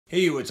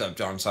Hey, what's up?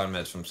 John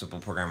Sonmez from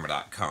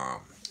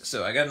SimpleProgrammer.com.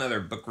 So I got another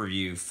book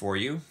review for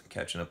you,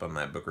 catching up on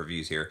my book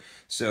reviews here.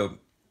 So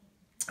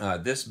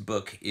this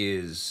book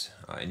is,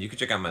 and you can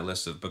check out my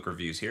list of book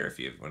reviews here if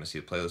you want to see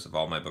a playlist of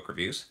all my book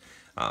reviews.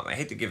 I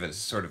hate to give it a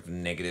sort of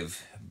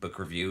negative book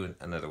review,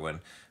 another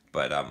one,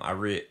 but I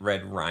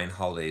read Ryan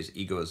Holiday's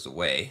Ego is the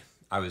Way.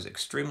 I was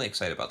extremely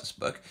excited about this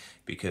book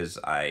because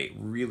I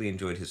really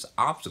enjoyed his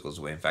Obstacles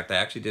Away. In fact, I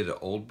actually did an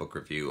old book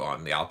review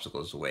on the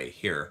Obstacles Away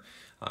here,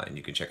 and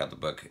you can check out the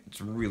book. It's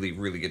a really,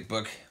 really good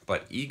book.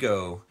 But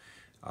Ego,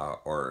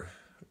 or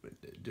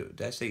did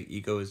I say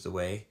Ego is the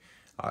Way?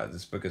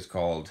 This book is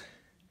called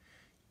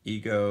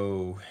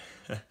Ego.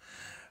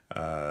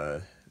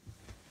 What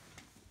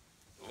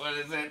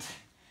is it?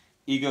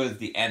 Ego is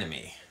the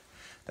Enemy.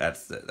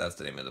 That's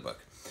the name of the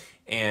book,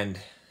 and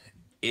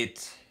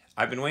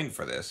I've been waiting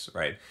for this,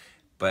 right?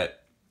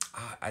 But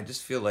I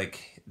just feel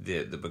like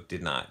the book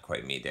did not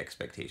quite meet the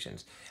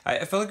expectations.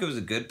 I felt like it was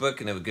a good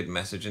book and a good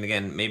message. And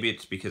again, maybe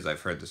it's because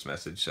I've heard this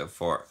message so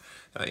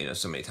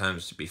many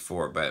times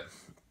before. But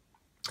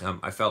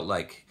I felt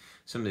like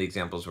some of the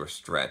examples were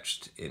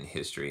stretched in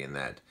history, and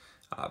that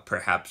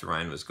perhaps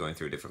Ryan was going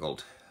through a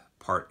difficult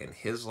part in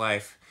his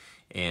life,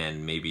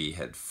 and maybe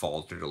had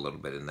faltered a little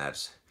bit. And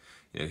that's,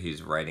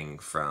 he's writing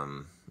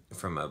from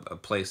a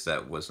place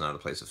that was not a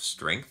place of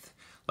strength.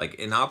 Like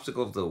in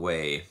Obstacle of the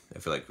Way, I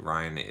feel like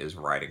Ryan is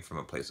writing from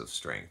a place of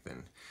strength.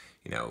 And,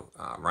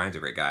 Ryan's a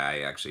great guy.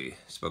 I actually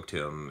spoke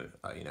to him,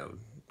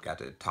 got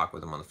to talk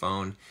with him on the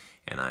phone.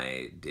 And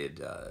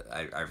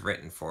I've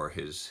written for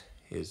his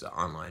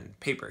online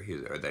paper,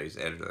 that he's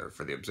editor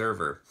for the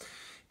Observer,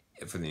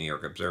 for the New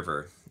York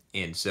Observer.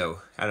 And so,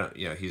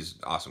 he's an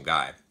awesome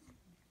guy.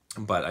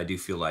 But I do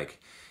feel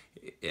like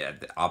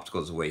the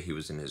Obstacles Away, he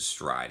was in his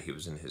stride. He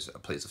was in a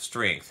place of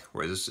strength,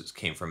 where this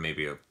came from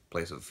maybe a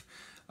place of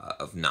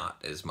not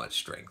as much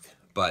strength.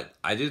 But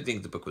I do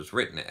think the book was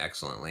written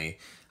excellently.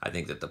 I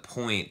think that the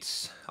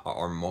points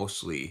are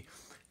mostly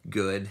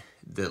good.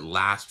 The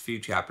last few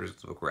chapters of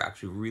the book were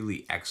actually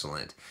really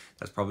excellent.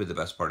 That's probably the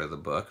best part of the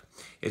book.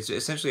 It's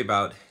essentially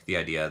about the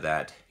idea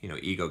that,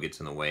 ego gets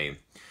in the way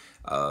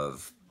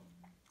of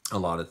a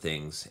lot of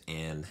things,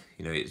 and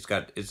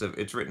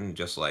it's written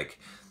just like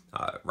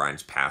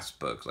Ryan's past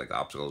books, like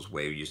Obstacles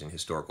Way, using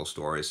historical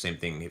stories. Same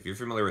thing, if you're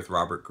familiar with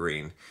Robert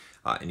Greene,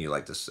 and you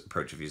like this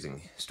approach of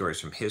using stories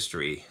from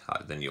history,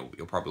 then you'll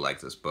probably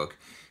like this book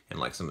and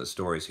like some of the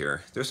stories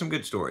here. There's some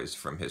good stories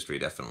from history,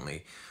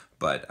 definitely,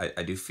 but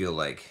I do feel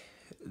like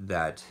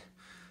that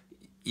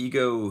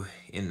ego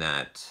in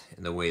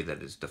the way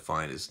that it's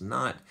defined is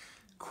not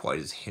quite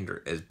as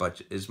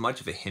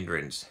much of a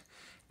hindrance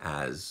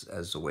as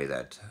the way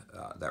that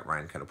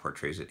Ryan kind of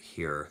portrays it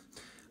here.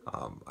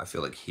 I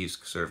feel like he's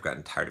sort of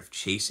gotten tired of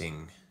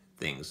chasing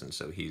things, and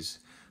so he's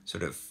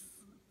sort of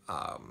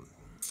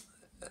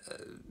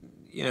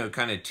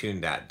kind of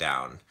tuned that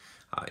down.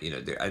 I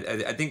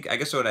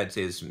guess what I'd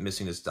say is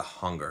missing is the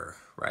hunger,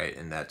 right?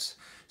 And that's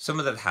some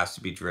of that has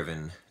to be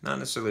driven not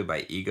necessarily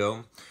by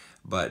ego,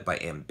 but by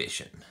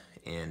ambition.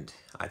 And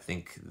I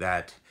think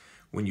that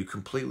when you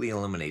completely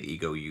eliminate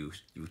ego, you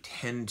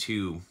tend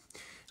to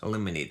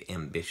eliminate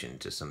ambition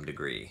to some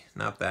degree.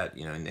 Not that,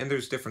 and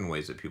there's different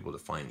ways that people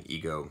define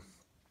ego,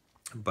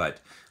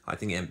 but I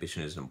think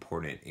ambition is an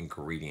important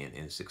ingredient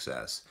in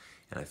success.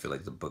 And I feel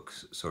like the book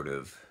sort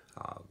of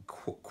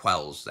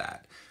quells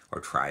that, or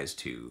tries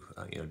to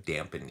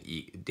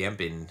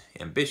dampen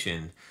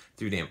ambition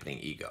through dampening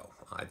ego.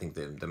 I think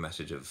the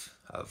message of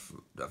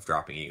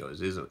dropping ego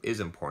is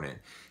important,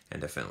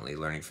 and definitely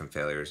learning from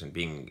failures and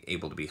being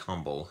able to be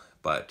humble.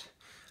 But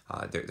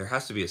there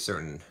has to be a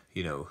certain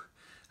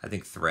I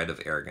think thread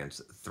of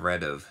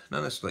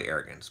not necessarily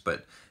arrogance,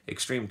 but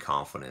extreme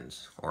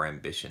confidence or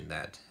ambition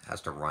that has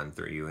to run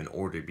through you in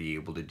order to be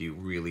able to do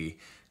really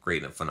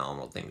great and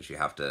phenomenal things. You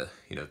have to,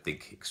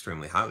 think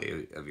extremely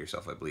highly of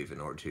yourself, I believe, in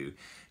order to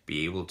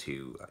be able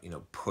to,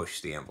 push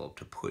the envelope,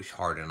 to push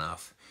hard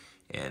enough.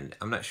 And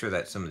I'm not sure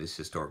that some of these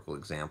historical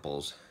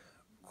examples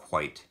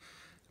quite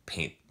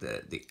paint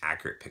the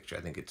accurate picture.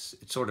 I think it's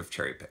sort of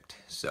cherry picked.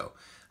 So,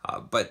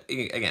 but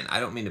again, I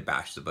don't mean to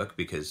bash the book,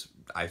 because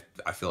I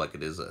feel like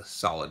it is a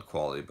solid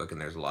quality book, and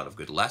there's a lot of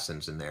good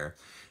lessons in there.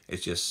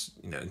 It's just,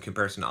 in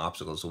comparison to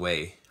Obstacles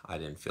Away, I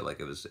didn't feel like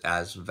it was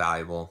as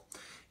valuable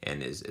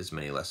and as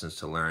many lessons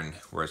to learn.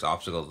 Whereas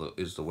Obstacle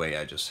is the Way,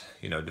 I just,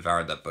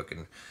 devoured that book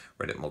and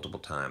read it multiple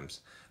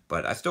times.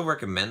 But I still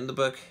recommend the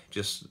book,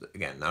 just,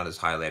 again, not as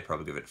highly. I'd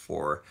probably give it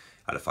 4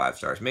 out of 5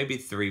 stars, maybe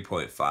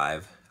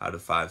 3.5 out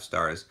of 5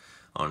 stars,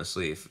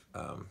 honestly. If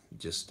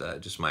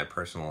just my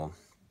personal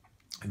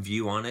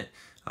view on it.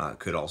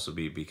 Could also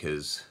be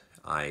because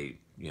I,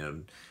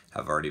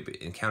 have already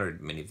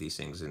encountered many of these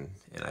things, and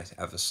I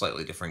have a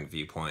slightly different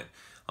viewpoint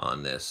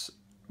on this.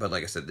 But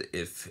like I said,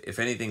 if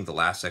anything, the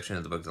last section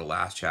of the book, the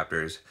last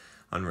chapters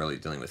on really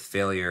dealing with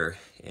failure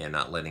and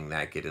not letting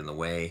that get in the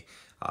way,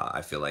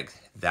 I feel like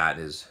that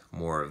is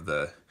more of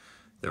the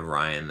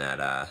Ryan that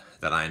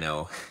I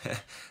know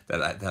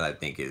that I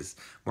think is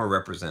more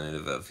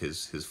representative of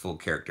his full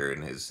character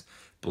and his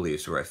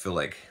beliefs, where I feel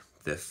like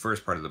the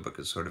first part of the book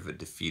is sort of a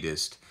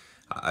defeatist.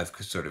 I've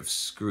sort of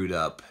screwed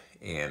up,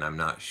 and I'm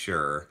not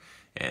sure.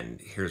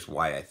 And here's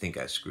why I think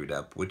I screwed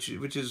up, which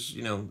is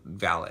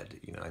valid.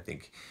 I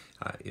think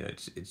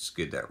it's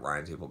good that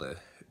Ryan's able to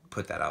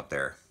put that out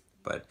there.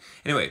 But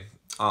anyway,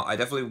 I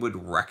definitely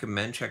would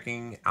recommend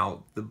checking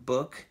out the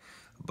book,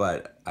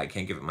 but I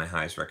can't give it my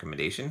highest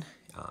recommendation.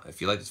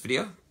 If you like this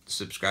video,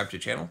 subscribe to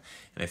the channel,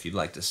 and if you'd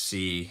like to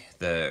see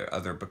the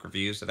other book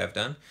reviews that I've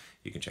done,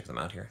 you can check them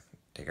out here.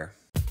 Take care.